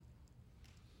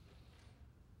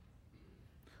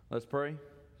Let's pray.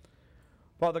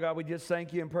 Father God, we just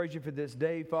thank you and praise you for this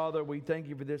day. Father, we thank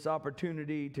you for this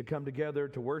opportunity to come together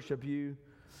to worship you.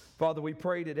 Father, we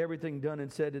pray that everything done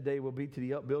and said today will be to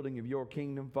the upbuilding of your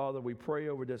kingdom. Father, we pray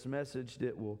over this message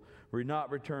that will not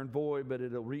return void, but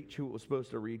it'll reach who it was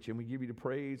supposed to reach. And we give you the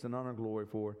praise and honor and glory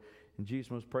for it. In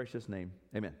Jesus' most precious name,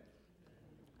 amen.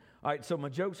 All right, so my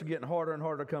jokes are getting harder and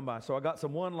harder to come by. So I got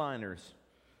some one-liners.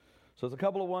 So there's a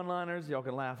couple of one-liners. Y'all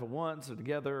can laugh at once or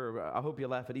together. Or I hope you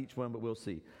laugh at each one, but we'll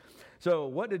see. So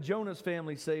what did Jonah's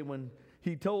family say when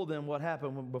he told them what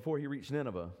happened before he reached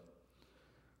Nineveh?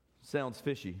 Sounds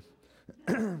fishy.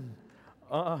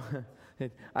 I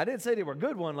didn't say they were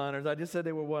good one-liners. I just said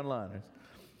they were one-liners.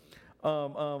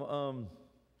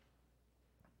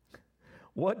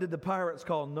 What did the pirates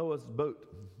call Noah's boat?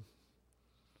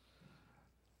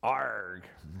 Arg.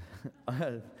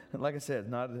 Like I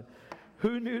said,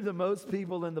 who knew the most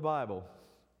people in the Bible?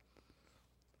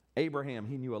 Abraham.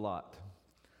 He knew a lot.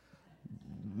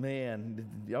 Man,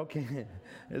 okay,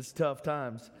 it's tough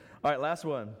times. All right, last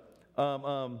one.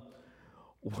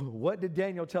 What did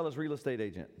Daniel tell his real estate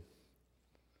agent?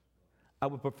 I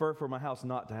would prefer for my house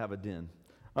not to have a den.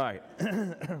 All right.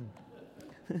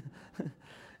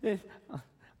 Hey,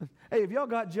 if y'all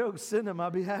got jokes, send them. I'll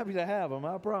be happy to have them,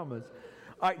 I promise.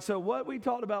 All right, so what we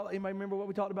talked about, anybody remember what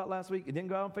we talked about last week? It didn't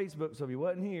go out on Facebook, so if you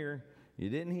wasn't here, you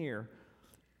didn't hear.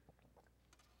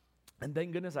 And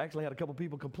thank goodness I actually had a couple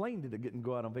people complain that it didn't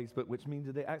go out on Facebook, which means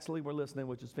that they actually were listening,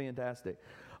 which is fantastic.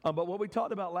 But what we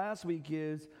talked about last week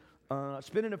is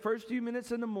spending the first few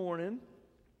minutes in the morning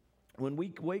when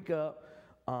we wake up,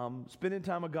 spending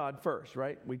time with God first,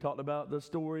 right? We talked about the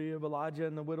story of Elijah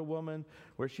and the widow woman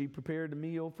where she prepared the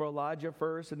meal for Elijah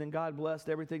first, and then God blessed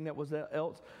everything that was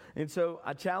else. And so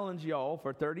I challenge y'all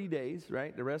for 30 days,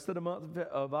 right, the rest of the month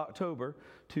of October,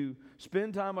 to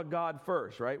spend time with God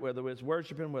first, right? Whether it's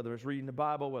worshiping, whether it's reading the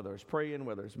Bible, whether it's praying,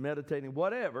 whether it's meditating,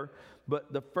 whatever.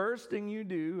 But the first thing you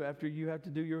do after you have to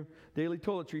do your daily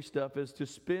toiletry stuff is to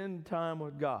spend time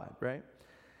with God, right?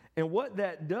 And what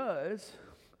that does,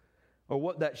 or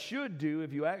what that should do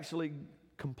if you actually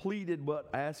completed what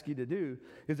I asked you to do,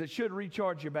 is it should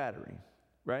recharge your battery,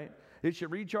 right? It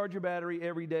should recharge your battery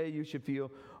every day. You should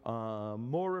feel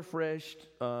more refreshed,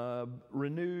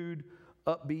 renewed,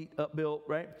 upbeat, upbuilt,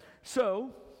 right?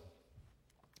 So,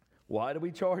 why do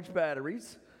we charge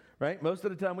batteries, right? Most of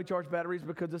the time we charge batteries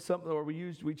because of something, or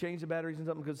we change the batteries in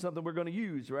something because of something we're going to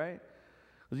use, right?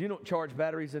 Because you don't charge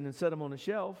batteries and then set them on the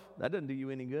shelf. That doesn't do you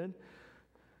any good.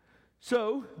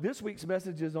 So, this week's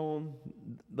message is on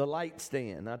the light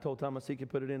stand. I told Thomas he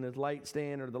could put it in his light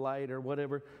stand or the light or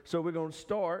whatever. So, we're going to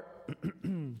start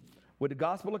with the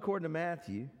Gospel according to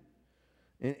Matthew.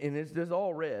 And it's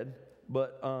all red,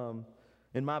 but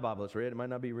in my Bible it's red. It might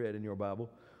not be red in your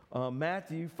Bible.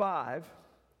 Matthew 5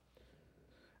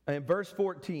 and verse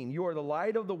 14. You are the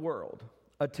light of the world.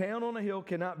 A town on a hill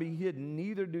cannot be hidden,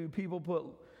 neither do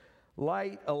people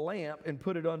light a lamp and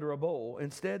put it under a bowl.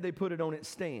 Instead, they put it on its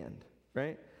stand.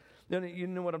 Right? Then you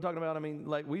know what I'm talking about? I mean,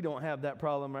 like, we don't have that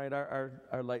problem, right? Our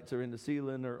lights are in the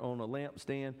ceiling or on a lamp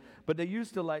stand. But they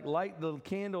used to light the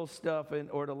candle stuff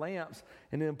or the lamps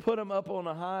and then put them up on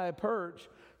a high perch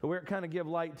to where it kind of give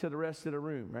light to the rest of the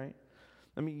room, right?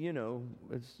 I mean,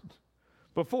 it's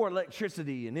before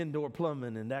electricity and indoor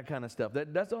plumbing and that kind of stuff.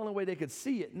 That's the only way they could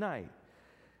see at night.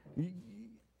 And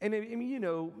I mean,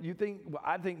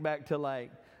 I think back to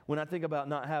when I think about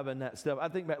not having that stuff, I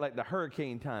think back the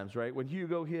hurricane times, right? When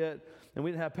Hugo hit and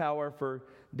we didn't have power for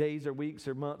days or weeks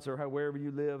or months or wherever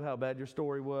you live, how bad your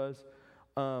story was,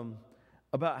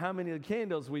 about how many of the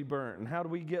candles we burnt and how do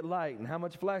we get light and how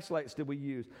much flashlights did we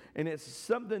use. And it's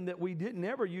something that we didn't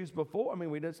ever use before. I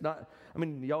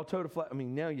mean, y'all tote a flash. I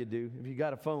mean, now you do. If you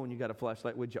got a phone, you got a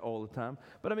flashlight with you all the time.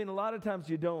 But I mean, a lot of times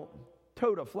you don't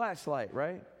tote a flashlight,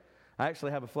 right? I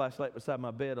actually have a flashlight beside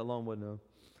my bed along with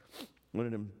one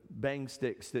of them bang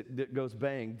sticks that goes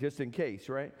bang just in case,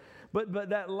 right? But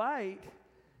that light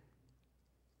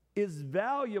is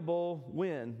valuable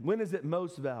when? When is it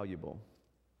most valuable?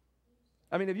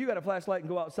 I mean, if you got a flashlight and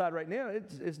go outside right now,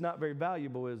 it's not very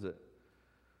valuable, is it?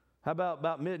 How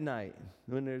about midnight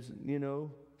when there's,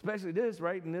 especially this,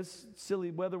 right? In this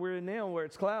silly weather we're in now where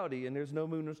it's cloudy and there's no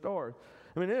moon or stars.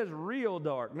 I mean, it is real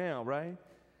dark now, right?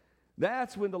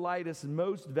 That's when the light is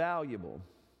most valuable.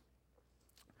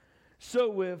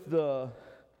 So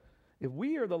if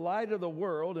we are the light of the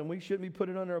world, and we shouldn't be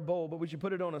putting it under a bowl, but we should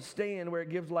put it on a stand where it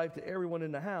gives life to everyone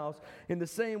in the house, in the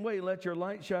same way, let your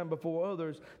light shine before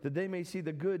others, that they may see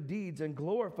the good deeds and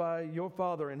glorify your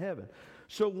Father in heaven.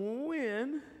 So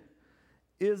when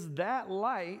is that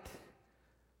light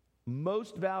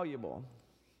most valuable?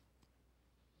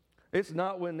 It's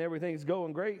not when everything's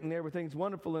going great and everything's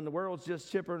wonderful and the world's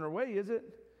just chipping away, is it?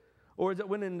 Or is it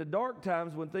when in the dark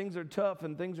times when things are tough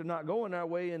and things are not going our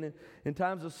way, and in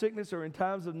times of sickness or in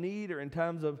times of need or in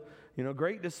times of,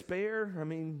 great despair? I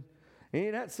mean,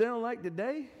 ain't that sound like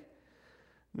today?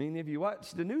 I mean, if you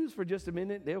watch the news for just a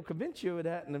minute, they'll convince you of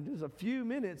that in just a few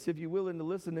minutes if you're willing to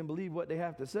listen and believe what they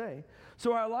have to say.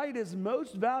 So our light is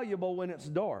most valuable when it's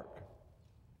dark.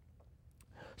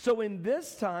 So in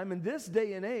this time, in this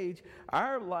day and age,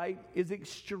 our light is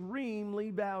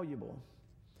extremely valuable.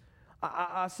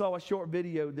 I saw a short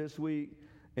video this week,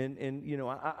 and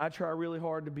I try really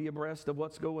hard to be abreast of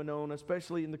what's going on,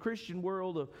 especially in the Christian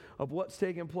world of what's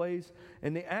taking place.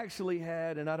 And they actually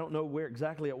had, and I don't know where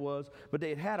exactly it was, but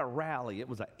they had a rally. It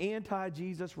was an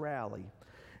anti-Jesus rally.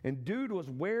 And dude was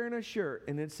wearing a shirt,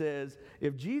 and it says,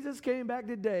 if Jesus came back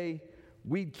today,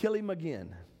 we'd kill him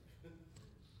again.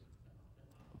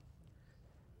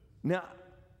 Now,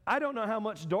 I don't know how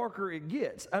much darker it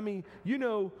gets. I mean,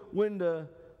 when the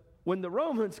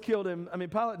Romans killed him,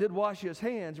 Pilate did wash his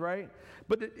hands, right?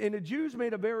 And the Jews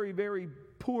made a very, very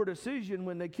poor decision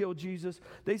when they killed Jesus.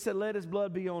 They said, let his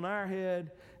blood be on our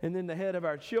head and then the head of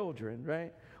our children,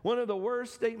 right? One of the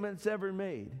worst statements ever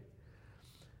made.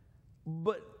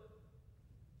 But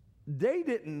they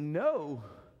didn't know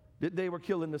that they were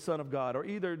killing the Son of God, or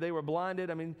either they were blinded.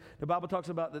 The Bible talks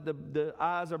about that the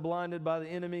eyes are blinded by the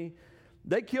enemy.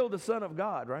 They killed the Son of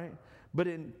God, right? But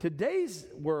in today's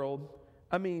world,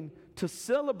 to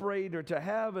celebrate or to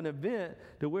have an event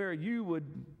to where you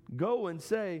would go and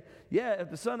say, yeah, if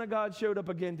the Son of God showed up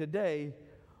again today,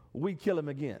 we'd kill him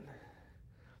again.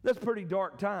 That's pretty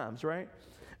dark times, right?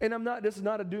 And this is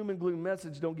not a doom and gloom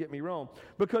message, don't get me wrong.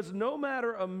 Because no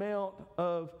matter amount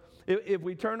of, if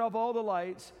we turned off all the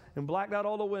lights and blacked out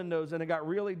all the windows and it got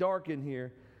really dark in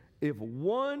here, if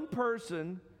one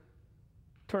person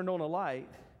turned on a light,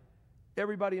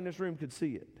 everybody in this room could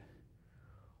see it.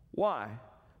 Why?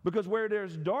 Because where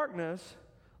there's darkness,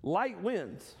 light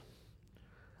wins.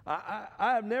 I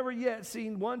have never yet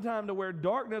seen one time to where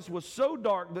darkness was so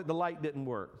dark that the light didn't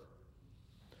work.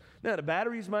 Now, the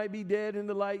batteries might be dead in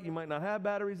the light. You might not have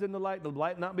batteries in the light. The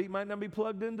light might not be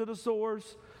plugged into the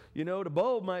source. The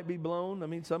bulb might be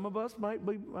blown. Some of us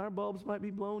our bulbs might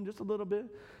be blown just a little bit.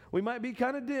 We might be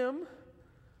kind of dim,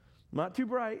 not too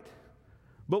bright.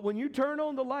 But when you turn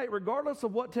on the light, regardless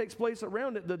of what takes place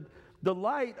around it, the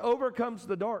light overcomes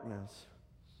the darkness.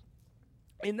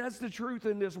 And that's the truth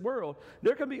in this world.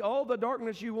 There can be all the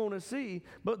darkness you want to see,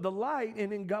 but the light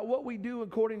and in God, what we do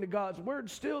according to God's word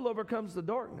still overcomes the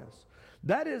darkness.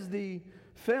 That is the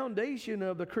foundation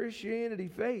of the Christianity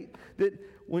faith, that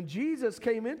when Jesus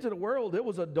came into the world, it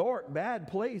was a dark, bad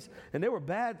place, and there were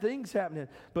bad things happening,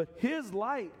 but his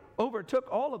light overtook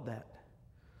all of that.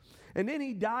 And then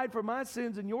he died for my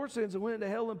sins and your sins and went into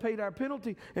hell and paid our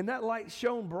penalty, and that light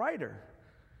shone brighter.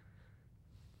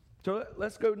 So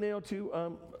let's go now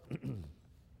to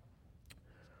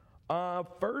 1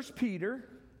 Peter.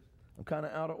 I'm kind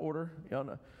of out of order.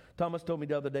 Thomas told me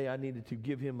the other day I needed to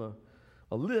give him a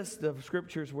list of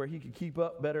scriptures where he could keep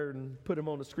up better and put them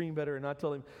on the screen better. And I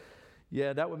told him,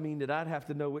 yeah, that would mean that I'd have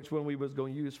to know which one we was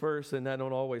going to use first, and that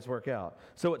don't always work out.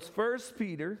 So it's 1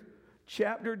 Peter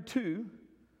chapter 2,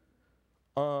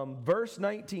 verse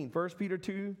 19. 1 Peter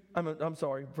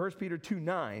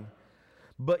 2:9.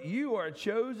 But you are a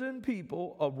chosen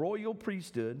people, a royal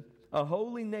priesthood, a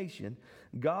holy nation,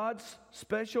 God's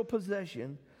special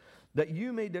possession, that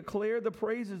you may declare the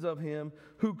praises of him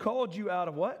who called you out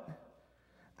of what?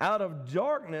 Out of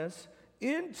darkness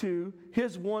into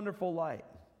his wonderful light.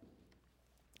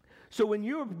 So when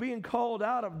you're being called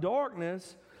out of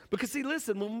darkness, because see,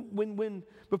 listen, when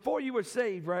before you were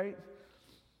saved, right,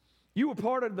 you were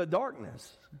part of the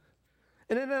darkness.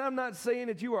 And then I'm not saying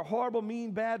that you were a horrible,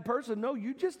 mean, bad person. No,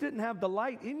 you just didn't have the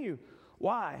light in you.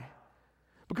 Why?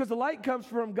 Because the light comes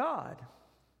from God,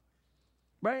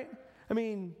 right?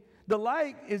 The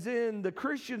light is in the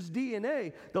Christian's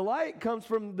DNA. The light comes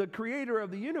from the creator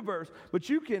of the universe. But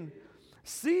you can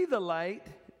see the light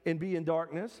and be in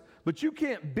darkness, but you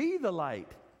can't be the light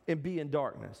and be in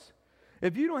darkness.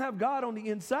 If you don't have God on the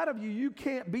inside of you, you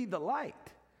can't be the light.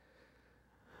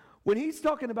 When he's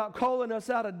talking about calling us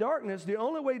out of darkness, the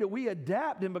only way that we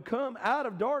adapt and become out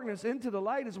of darkness into the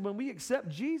light is when we accept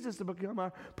Jesus to become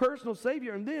our personal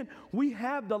Savior, and then we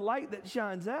have the light that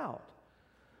shines out.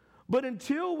 But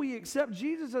until we accept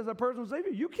Jesus as our personal Savior,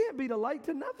 you can't be the light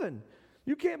to nothing.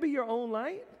 You can't be your own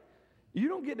light. You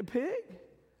don't get to pick.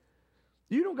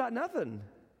 You don't got nothing.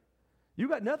 You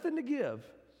got nothing to give.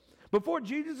 Before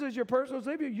Jesus is your personal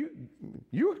Savior,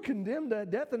 you are condemned to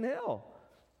death and hell.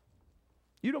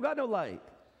 You don't got no light.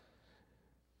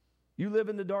 You live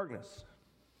in the darkness.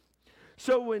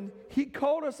 So when he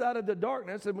called us out of the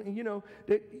darkness, and you know,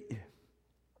 it's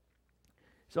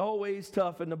always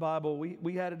tough in the Bible.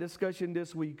 We had a discussion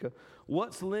this week.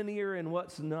 What's linear and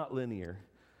what's not linear?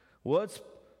 What's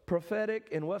prophetic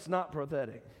and what's not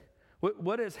prophetic?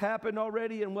 What has happened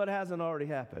already and what hasn't already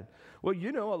happened? Well,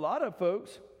 you know, a lot of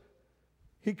folks,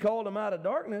 he called them out of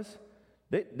darkness.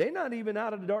 They're not even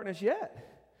out of the darkness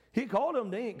yet. He called them,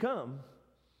 they ain't come.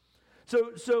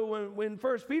 So when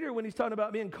 1 Peter, when he's talking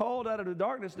about being called out of the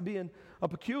darkness to being a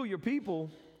peculiar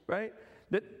people, right?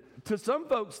 That to some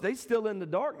folks, they still in the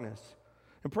darkness.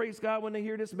 And praise God, when they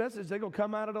hear this message, they're going to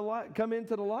come out of the light, come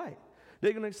into the light.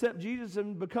 They're going to accept Jesus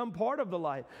and become part of the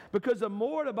light. Because the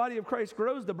more the body of Christ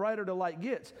grows, the brighter the light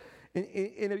gets. And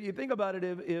if you think about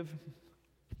it,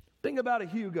 think about a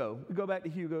Hugo. We go back to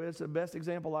Hugo. It's the best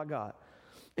example I got.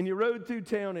 And you rode through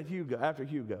town at Hugo, after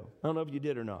Hugo. I don't know if you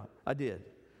did or not. I did.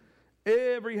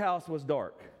 Every house was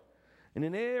dark. And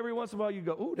then every once in a while you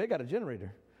go, ooh, they got a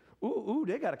generator. Ooh,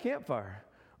 they got a campfire.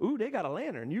 Ooh, they got a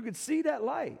lantern. You could see that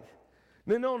light.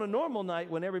 Then on a normal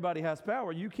night when everybody has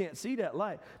power, you can't see that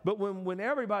light. But when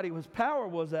everybody's power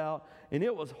was out and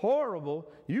it was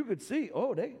horrible, you could see,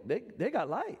 oh, they got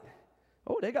light.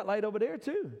 Oh, they got light over there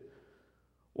too.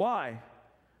 Why?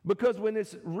 Because when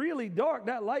it's really dark,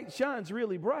 that light shines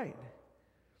really bright.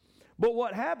 But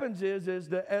what happens is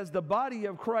that as the body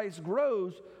of Christ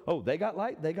grows, oh, they got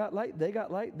light, they got light, they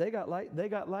got light, they got light, they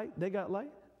got light, they got light,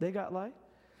 they got light.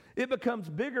 It becomes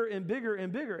bigger and bigger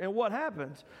and bigger. And what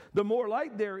happens? The more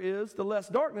light there is, the less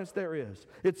darkness there is.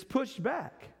 It's pushed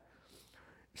back.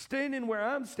 Standing where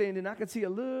I'm standing, I can see a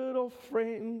little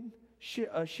frame,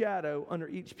 a shadow under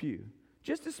each pew.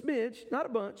 Just a smidge, not a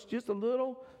bunch, just a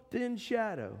little thin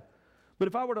shadow. But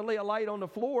if I were to lay a light on the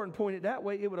floor and point it that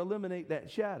way, it would eliminate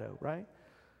that shadow, right?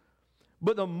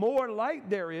 But the more light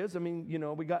there is, I mean, you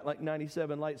know, we got like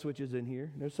 97 light switches in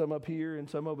here. There's some up here and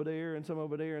some over there and some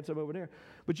over there and some over there.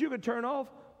 But you could turn off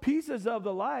pieces of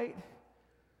the light.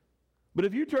 But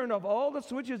if you turned off all the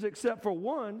switches except for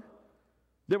one,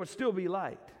 there would still be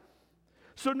light.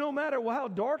 So no matter how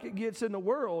dark it gets in the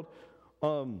world,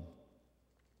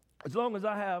 as long as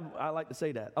I like to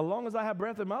say that, as long as I have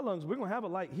breath in my lungs, we're going to have a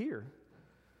light here.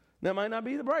 That might not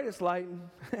be the brightest light.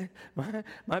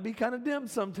 might be kind of dim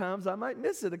sometimes. I might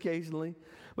miss it occasionally.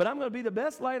 But I'm going to be the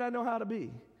best light I know how to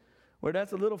be. Whether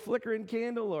that's a little flickering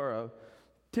candle or a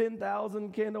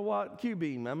 10,000 candle watt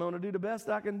Q-beam, I'm going to do the best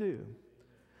I can do.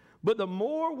 But the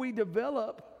more we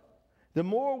develop, the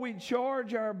more we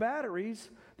charge our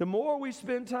batteries, the more we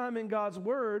spend time in God's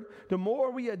Word, the more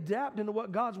we adapt into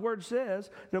what God's Word says,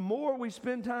 the more we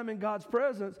spend time in God's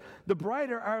presence, the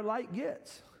brighter our light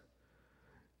gets.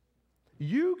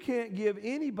 You can't give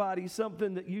anybody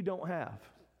something that you don't have.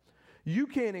 You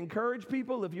can't encourage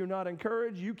people if you're not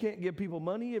encouraged. You can't give people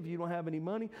money if you don't have any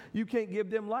money. You can't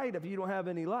give them light if you don't have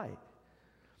any light.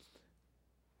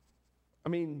 I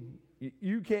mean,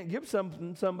 you can't give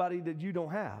somebody that you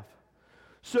don't have.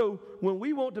 So when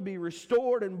we want to be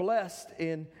restored and blessed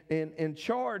and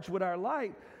charged with our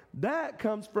light, that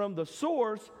comes from the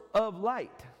source of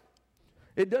light.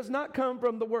 It does not come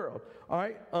from the world. All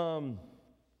right?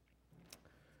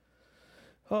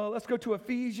 Let's go to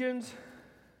Ephesians.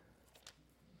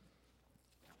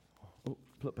 Oh,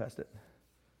 flip past it.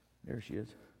 There she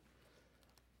is.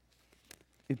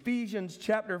 Ephesians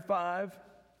chapter 5,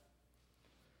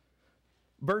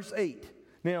 verse 8.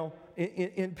 Now,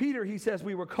 in Peter, he says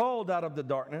we were called out of the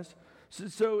darkness.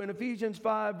 So in Ephesians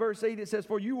 5, verse 8, it says,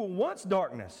 for you were once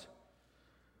darkness,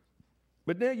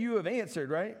 but now you have answered,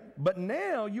 right? But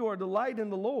now you are the light in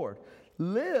the Lord.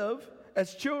 Live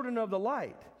as children of the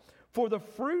light. For the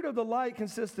fruit of the light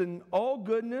consists in all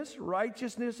goodness,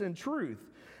 righteousness, and truth.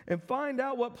 And find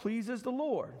out what pleases the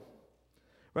Lord.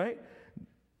 Right?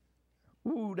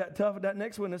 Ooh, that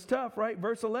next one is tough, right?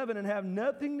 Verse 11, and have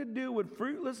nothing to do with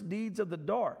fruitless deeds of the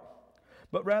dark,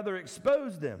 but rather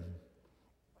expose them.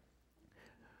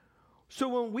 So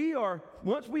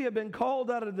once we have been called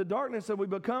out of the darkness and we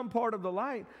become part of the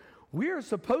light, we are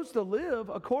supposed to live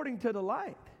according to the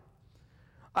light.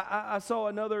 I saw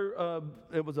another,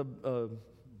 it wasn't a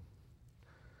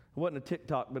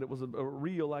TikTok, but it was a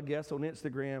reel, I guess, on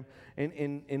Instagram.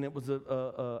 And it was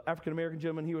a African-American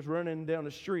gentleman. He was running down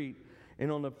the street,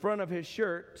 and on the front of his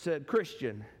shirt said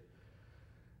Christian.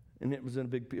 And it was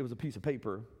a piece of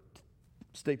paper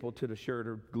stapled to the shirt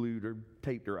or glued or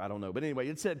taped or I don't know. But anyway,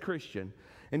 it said Christian.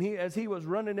 And as he was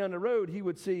running down the road, he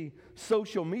would see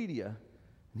social media.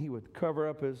 And he would cover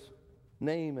up his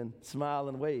name and smile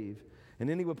and wave. And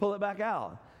then he would pull it back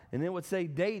out. And then it would say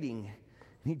dating.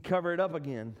 And he'd cover it up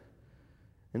again.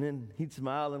 And then he'd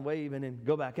smile and wave and then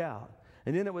go back out.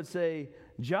 And then it would say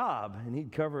job, and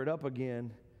he'd cover it up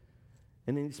again.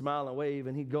 And then he'd smile and wave,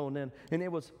 and he'd go on in. And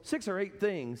it was 6 or 8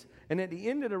 things. And at the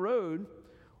end of the road,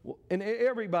 and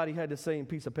everybody had the same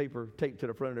piece of paper taped to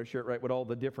the front of their shirt, right, with all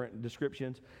the different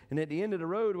descriptions. And at the end of the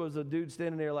road was a dude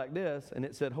standing there like this, and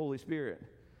it said Holy Spirit.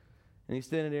 And he's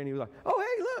standing there, and he was like, oh,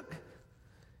 hey, look.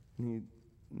 And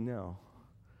no.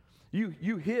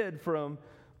 You hid from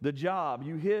the job.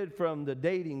 You hid from the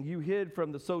dating. You hid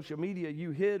from the social media.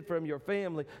 You hid from your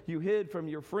family. You hid from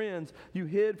your friends. You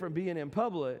hid from being in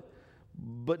public.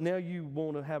 But now you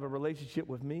want to have a relationship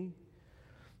with me?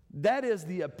 That is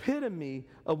the epitome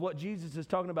of what Jesus is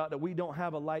talking about, that we don't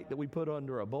have a light that we put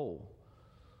under a bowl.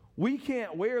 We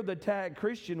can't wear the tag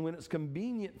Christian when it's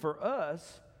convenient for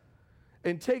us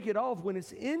and take it off when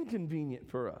it's inconvenient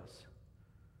for us.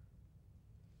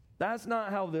 That's not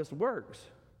how this works.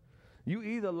 You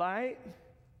either light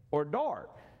or dark.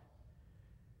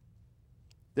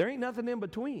 There ain't nothing in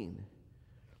between.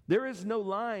 There is no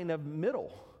line of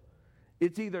middle.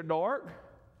 It's either dark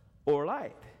or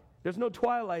light. There's no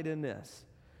twilight in this.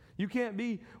 You can't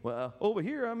be, well, over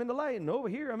here I'm in the light and over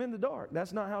here I'm in the dark.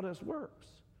 That's not how this works.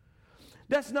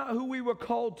 That's not who we were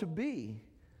called to be.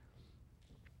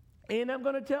 And I'm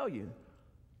going to tell you,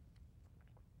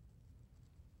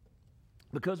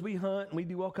 because we hunt and we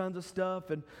do all kinds of stuff,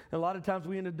 and a lot of times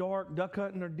we in the dark, duck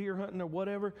hunting or deer hunting or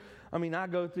whatever. I mean, I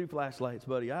go through flashlights,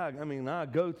 buddy. I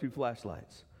go through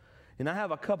flashlights. And I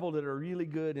have a couple that are really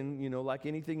good, and, you know, like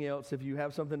anything else, if you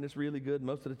have something that's really good,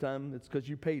 most of the time it's because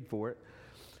you paid for it.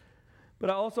 But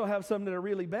I also have some that are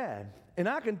really bad. And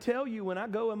I can tell you when I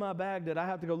go in my bag that I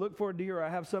have to go look for a deer, or I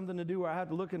have something to do, or I have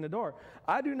to look in the dark.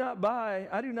 I do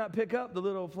not pick up the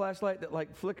little flashlight that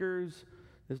like flickers.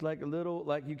 It's like a little,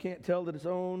 like you can't tell that it's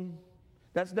on.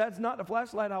 That's not the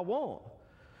flashlight I want.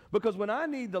 Because when I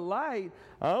need the light,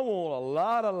 I want a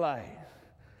lot of light.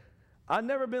 I've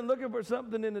never been looking for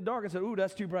something in the dark and said, ooh,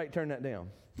 that's too bright, turn that down.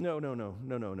 No.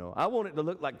 I want it to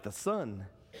look like the sun.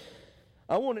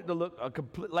 I want it to look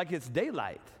like it's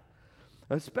daylight.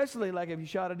 Especially like if you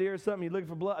shot a deer or something, you're looking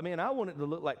for blood. I mean, I want it to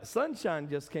look like the sunshine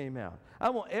just came out. I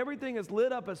want everything as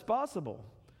lit up as possible.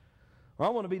 I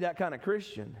want to be that kind of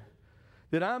Christian.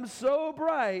 That I'm so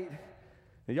bright,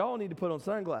 and y'all need to put on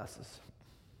sunglasses.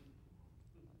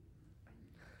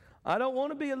 I don't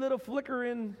want to be a little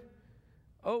flickering.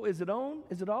 Oh, is it on?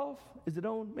 Is it off? Is it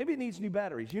on? Maybe it needs new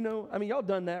batteries. You know, I mean, y'all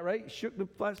done that, right? Shook the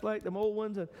flashlight, them old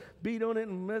ones, and beat on it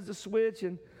and pressed the switch,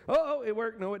 and oh, it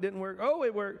worked. No, it didn't work. Oh,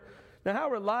 it worked. Now, how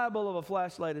reliable of a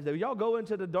flashlight is that? Y'all go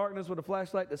into the darkness with a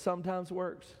flashlight that sometimes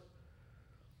works?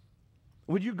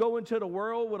 Would you go into the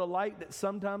world with a light that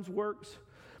sometimes works?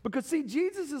 Because, see,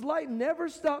 Jesus' light never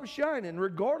stopped shining,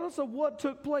 regardless of what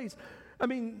took place. I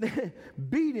mean,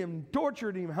 beat him,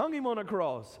 tortured him, hung him on a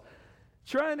cross,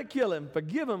 trying to kill him,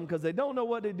 forgive him because they don't know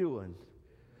what they're doing.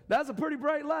 That's a pretty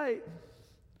bright light.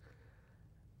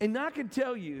 And I can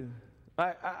tell you,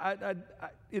 I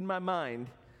in my mind,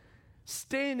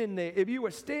 standing there, if you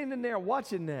were standing there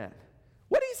watching that,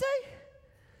 what did he say?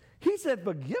 He said,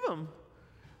 forgive him.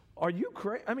 Are you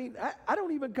crazy? I mean, I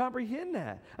don't even comprehend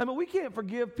that. I mean, we can't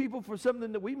forgive people for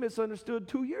something that we misunderstood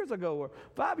 2 years ago or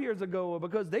 5 years ago, or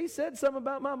because they said something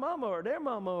about my mama or their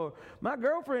mama or my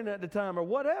girlfriend at the time or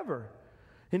whatever.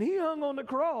 And he hung on the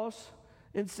cross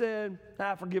and said,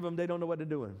 I forgive them. They don't know what they're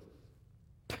doing.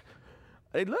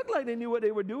 They looked like they knew what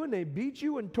they were doing. They beat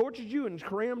you and tortured you and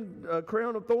crammed a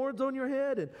crown of thorns on your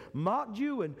head and mocked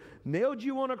you and nailed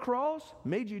you on a cross,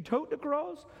 made you tote the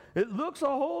cross. It looks a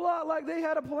whole lot like they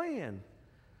had a plan.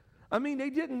 I mean, they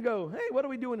didn't go, hey, what are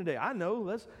we doing today? I know,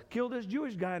 let's kill this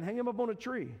Jewish guy and hang him up on a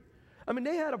tree. I mean,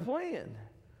 they had a plan.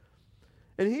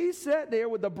 And he sat there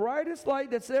with the brightest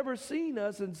light that's ever seen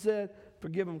us and said,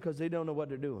 forgive them because they don't know what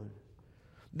they're doing.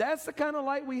 That's the kind of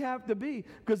light we have to be,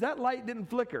 because that light didn't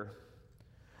flicker.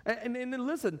 And then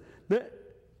listen,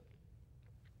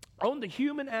 on the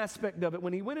human aspect of it,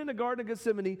 when he went in the Garden of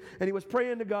Gethsemane and he was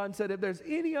praying to God and said, if there's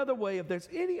any other way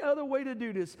to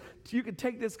do this, you can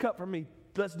take this cup from me,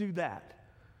 let's do that.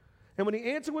 And when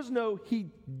the answer was no,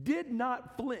 he did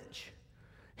not flinch.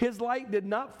 His light did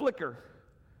not flicker.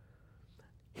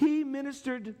 He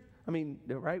ministered,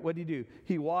 right? What did he do?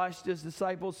 He washed his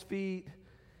disciples' feet.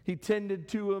 He tended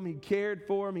to them. He cared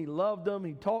for them. He loved them.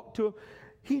 He talked to them.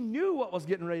 He knew what was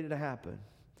getting ready to happen.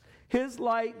 His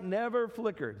light never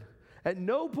flickered. At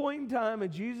no point in time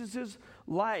in Jesus'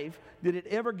 life did it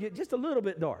ever get just a little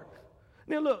bit dark.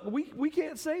 Now look, we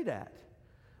can't say that.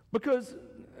 Because,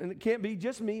 and it can't be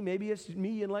just me, maybe it's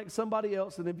me and like somebody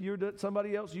else, and if you're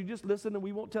somebody else, you just listen and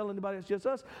we won't tell anybody, it's just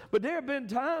us. But there have been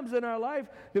times in our life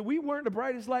that we weren't the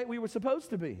brightest light we were supposed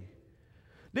to be.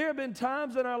 There have been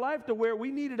times in our life to where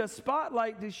we needed a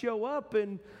spotlight to show up,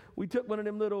 and we took one of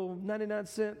them little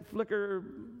 99-cent flicker,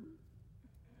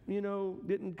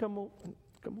 didn't come on.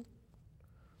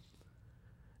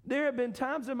 There have been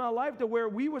times in my life to where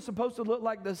we were supposed to look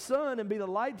like the sun and be the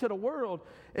light to the world,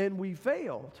 and we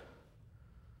failed.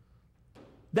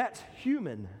 That's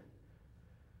human.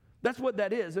 That's what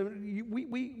that is.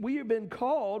 We have been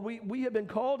called, we have been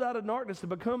called out of darkness to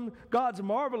become God's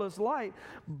marvelous light,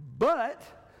 but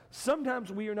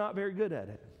sometimes we are not very good at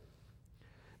it.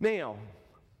 Now,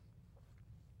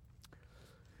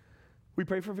 we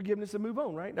pray for forgiveness and move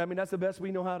on, right? I mean, that's the best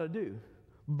we know how to do.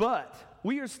 But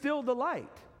we are still the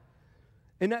light.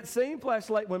 And that same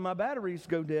flashlight, when my batteries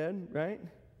go dead, right?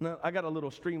 Now, I got a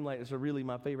little Streamlight. It's really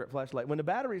my favorite flashlight. When the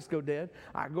batteries go dead,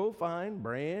 I go find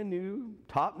brand new,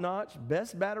 top-notch,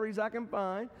 best batteries I can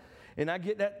find, and I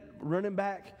get that running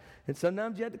back. And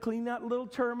sometimes you have to clean out little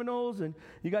terminals, and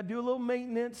you got to do a little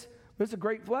maintenance. But it's a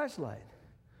great flashlight.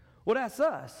 Well, that's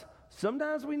us.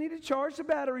 Sometimes we need to charge the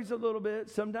batteries a little bit.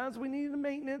 Sometimes we need the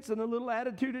maintenance and a little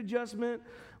attitude adjustment.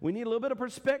 We need a little bit of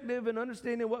perspective and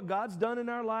understanding what God's done in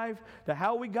our life, to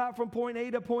how we got from point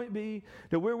A to point B,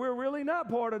 to where we're really not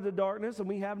part of the darkness and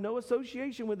we have no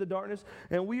association with the darkness,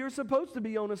 and we are supposed to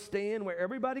be on a stand where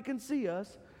everybody can see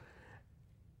us.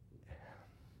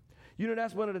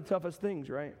 That's one of the toughest things,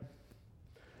 right?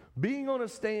 Being on a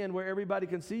stand where everybody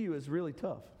can see you is really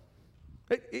tough.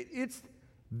 It's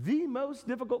the most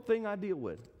difficult thing I deal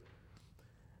with.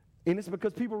 And it's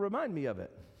because people remind me of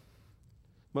it.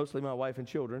 Mostly my wife and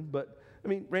children, but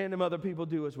random other people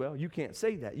do as well. You can't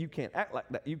say that. You can't act like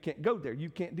that. You can't go there. You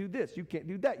can't do this. You can't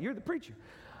do that. You're the preacher.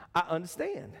 I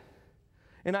understand.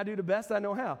 And I do the best I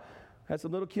know how. Had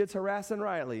some little kids harassing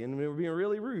Riley, and we were being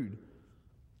really rude.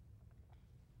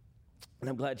 And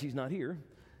I'm glad she's not here.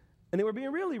 And they were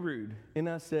being really rude. And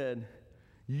I said,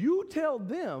 you tell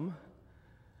them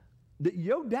that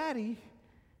your daddy,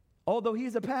 although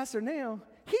he's a pastor now,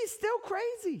 he's still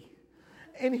crazy.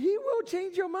 And he will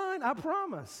change your mind, I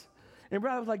promise. And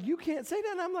Brad was like, you can't say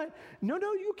that. And I'm like, no,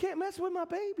 you can't mess with my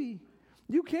baby.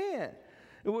 You can't.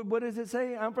 What does it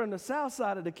say? I'm from the south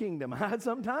side of the kingdom.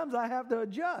 Sometimes I have to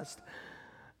adjust.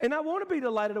 And I want to be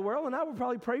the light of the world, and I would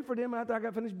probably pray for them after I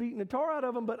got finished beating the tar out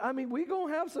of them. But, we're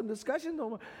going to have some discussions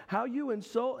on how you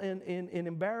insult and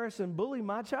embarrass and bully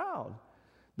my child.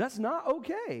 That's not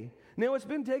okay. Now, it's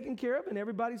been taken care of, and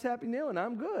everybody's happy now, and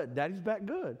I'm good. Daddy's back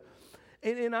good.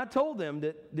 And I told them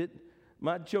that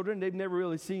my children, they've never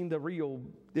really seen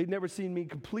they've never seen me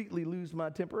completely lose my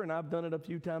temper, and I've done it a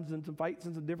few times in some fights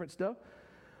and some different stuff.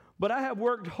 But I have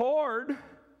worked hard,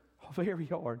 very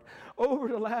hard, over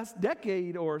the last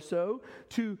decade or so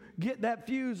to get that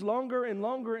fuse longer and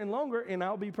longer and longer, and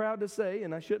I'll be proud to say,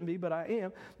 and I shouldn't be, but I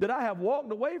am, that I have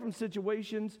walked away from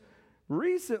situations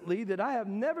recently that I have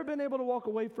never been able to walk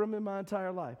away from in my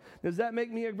entire life. Does that make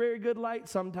me a very good light?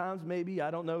 Sometimes, maybe.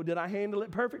 I don't know. Did I handle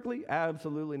it perfectly?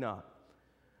 Absolutely not.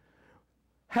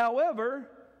 However,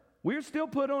 we're still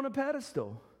put on a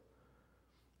pedestal.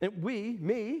 And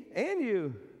me, and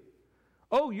you.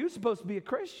 Oh, you're supposed to be a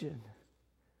Christian.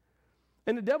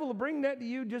 And the devil will bring that to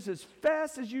you just as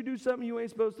fast as you do something you ain't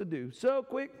supposed to do. So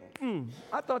quick,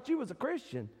 I thought you was a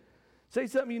Christian. Say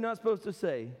something you're not supposed to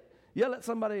say. Yell at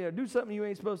somebody or do something you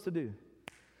ain't supposed to do.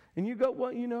 And you go,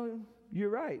 well, you're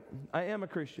right. I am a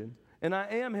Christian. And I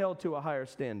am held to a higher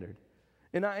standard.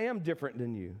 And I am different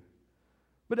than you.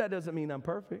 But that doesn't mean I'm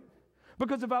perfect.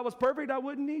 Because if I was perfect, I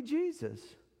wouldn't need Jesus.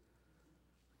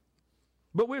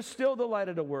 But we're still the light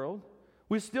of the world.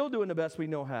 We're still doing the best we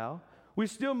know how. We're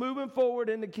still moving forward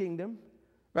in the kingdom.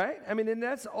 Right? And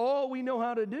that's all we know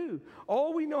how to do.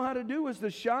 All we know how to do is to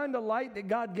shine the light that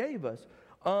God gave us.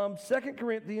 2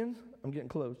 Corinthians, I'm getting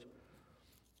close.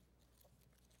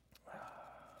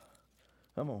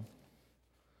 Come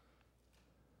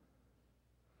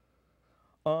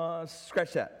on.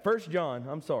 Scratch that. 1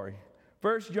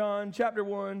 John chapter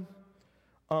 1,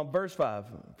 verse 5.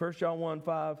 1 John 1,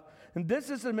 5. And this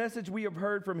is the message we have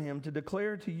heard from him to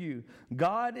declare to you.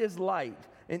 God is light,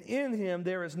 and in him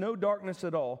there is no darkness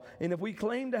at all. And if we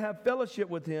claim to have fellowship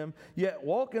with him, yet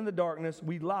walk in the darkness,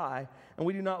 we lie, and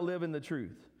we do not live in the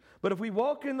truth. But if we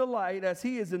walk in the light as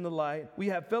he is in the light, we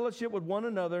have fellowship with one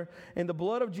another, and the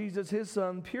blood of Jesus, his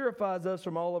son, purifies us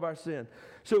from all of our sin.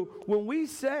 So when we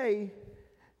say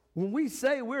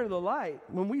we're the light,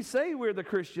 when we say we're the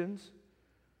Christians,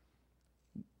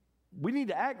 we need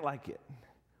to act like it.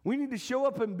 We need to show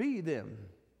up and be them.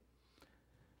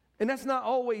 And that's not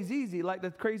always easy, like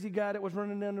the crazy guy that was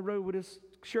running down the road with his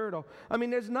shirt off.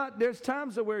 There's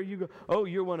times where you go, oh,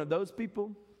 you're one of those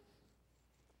people?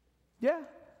 Yeah,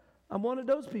 I'm one of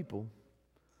those people.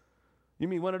 You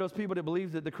mean one of those people that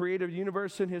believes that the creator of the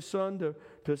universe sent his son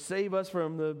to save us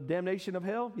from the damnation of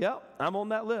hell? Yep, I'm on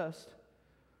that list.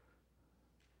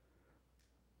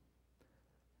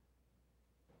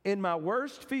 In my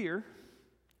worst fear,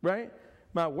 right?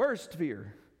 My worst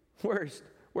fear,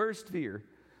 worst fear.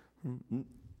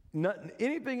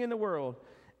 Anything in the world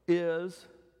is,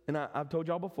 and I've told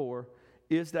y'all before,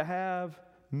 is to have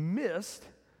missed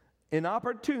an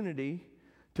opportunity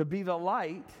to be the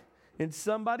light in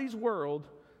somebody's world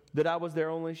that I was their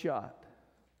only shot,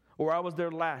 or I was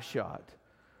their last shot,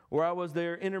 or I was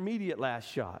their intermediate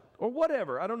last shot, or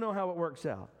whatever. I don't know how it works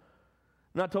out.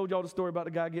 And I told y'all the story about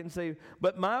the guy getting saved.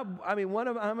 But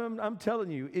I'm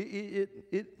telling you,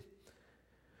 it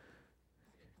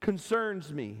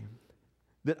concerns me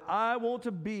that I want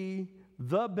to be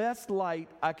the best light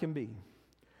I can be.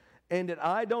 And that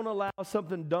I don't allow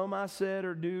something dumb I said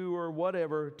or do or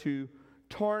whatever to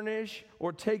tarnish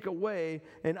or take away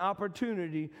an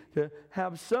opportunity to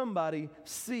have somebody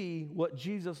see what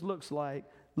Jesus looks like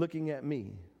looking at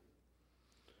me.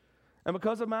 And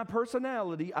because of my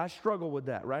personality, I struggle with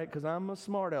that, right? Because I'm a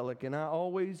smart aleck and I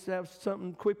always have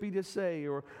something quippy to say,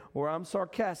 or I'm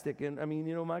sarcastic. And I mean,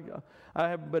 you know,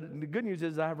 but the good news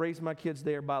is I have raised my kids.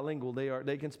 They are bilingual.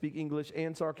 They can speak English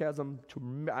and sarcasm.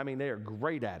 They are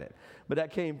great at it. But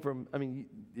it came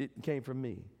from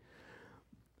me.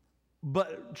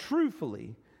 But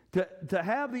truthfully, to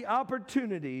have the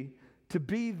opportunity to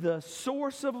be the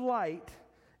source of light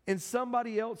in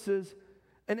somebody else's.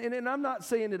 And I'm not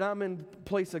saying that I'm in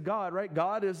place of God, right?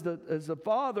 God is the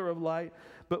Father of light,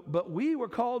 but we were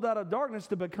called out of darkness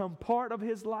to become part of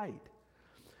His light,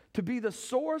 to be the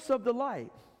source of the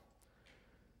light,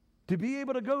 to be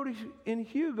able to go in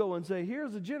Hugo and say,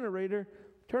 here's a generator,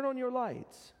 turn on your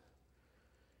lights.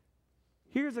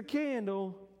 Here's a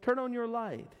candle, turn on your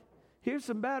light. Here's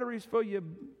some batteries for your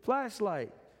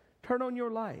flashlight, turn on your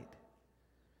light.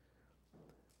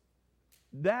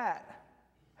 That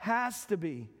has to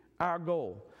be our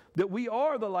goal, that we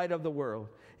are the light of the world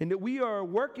and that we are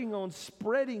working on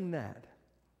spreading that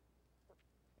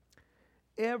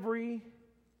every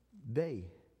day.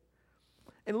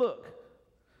 And look,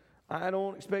 I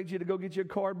don't expect you to go get your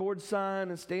cardboard sign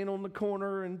and stand on the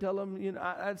corner and tell them,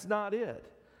 that's not it.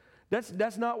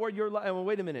 That's not where your light. Well,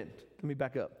 wait a minute. Let me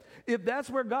back up. If that's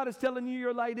where God is telling you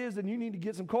your light is, then you need to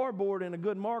get some cardboard and a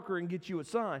good marker and get you a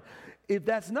sign. If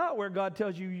that's not where God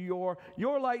tells you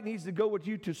your light needs to go with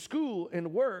you to school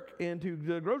and work and to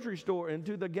the grocery store and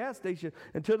to the gas station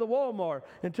and to the Walmart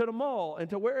and to the mall and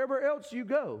to wherever else you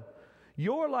go.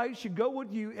 Your light should go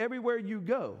with you everywhere you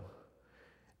go.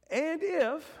 And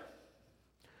if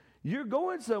you're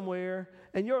going somewhere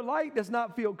and your light does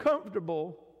not feel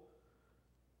comfortable,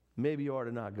 maybe you ought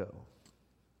to not go.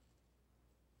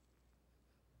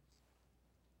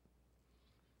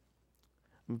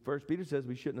 First Peter says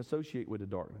we shouldn't associate with the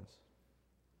darkness.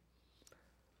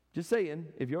 Just saying,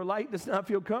 if your light does not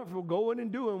feel comfortable going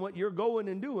and doing what you're going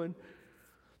and doing,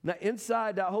 now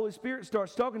inside that Holy Spirit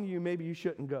starts talking to you, maybe you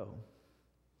shouldn't go.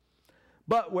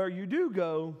 But where you do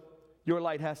go, your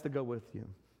light has to go with you.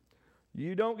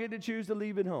 You don't get to choose to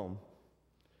leave it home.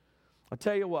 I'll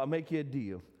tell you what, I'll make you a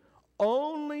deal.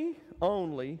 Only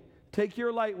take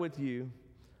your light with you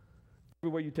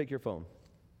everywhere you take your phone.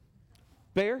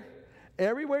 Fair?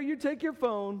 Everywhere you take your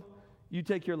phone, you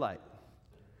take your light.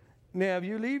 Now, if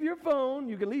you leave your phone,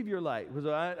 you can leave your light. Because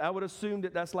I would assume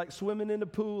that that's like swimming in the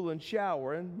pool and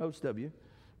showering, most of you,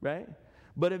 right?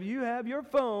 But if you have your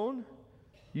phone,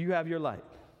 you have your light,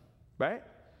 right?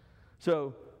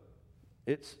 So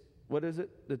it's, what is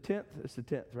it? The 10th? It's the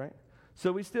 10th, right?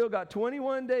 So we still got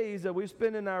 21 days that we're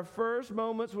spending our first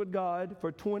moments with God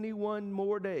for 21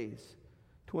 more days.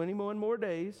 21 more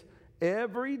days.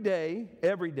 Every day.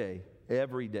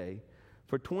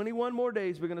 For 21 more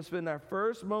days, we're going to spend our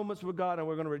first moments with God, and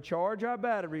we're going to recharge our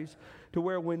batteries to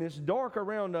where when it's dark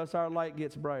around us, our light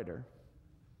gets brighter.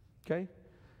 Okay?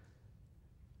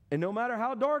 And no matter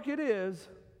how dark it is,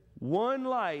 one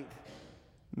light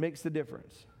makes the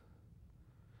difference.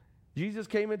 Jesus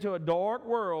came into a dark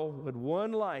world with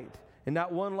one light, and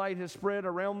that one light has spread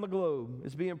around the globe.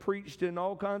 It's being preached in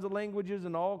all kinds of languages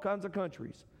and all kinds of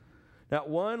countries. That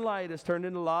one light has turned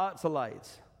into lots of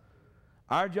lights.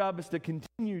 Our job is to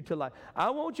continue to light. I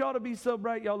want y'all to be so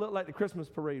bright y'all look like the Christmas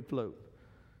parade float.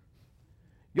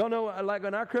 Y'all know, like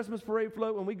on our Christmas parade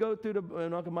float, when we go through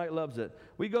and Uncle Mike loves it,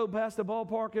 we go past the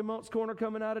ballpark in Moncks Corner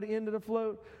coming out of the end of the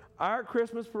float. Our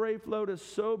Christmas parade float is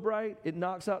so bright, it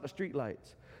knocks out the street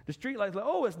lights. The street lights like,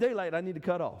 oh, it's daylight, I need to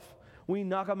cut off. We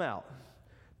knock them out.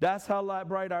 That's how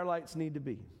bright our lights need to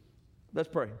be. Let's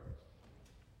pray.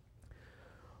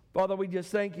 Father, we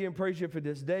just thank you and praise you for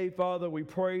this day, Father. We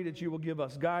pray that you will give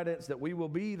us guidance, that we will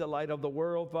be the light of the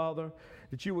world, Father,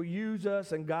 that you will use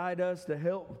us and guide us to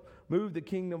help move the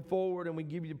kingdom forward, and we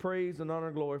give you praise and honor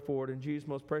and glory for it in Jesus'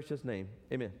 most precious name.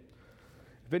 Amen.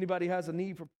 If anybody has a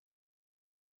need for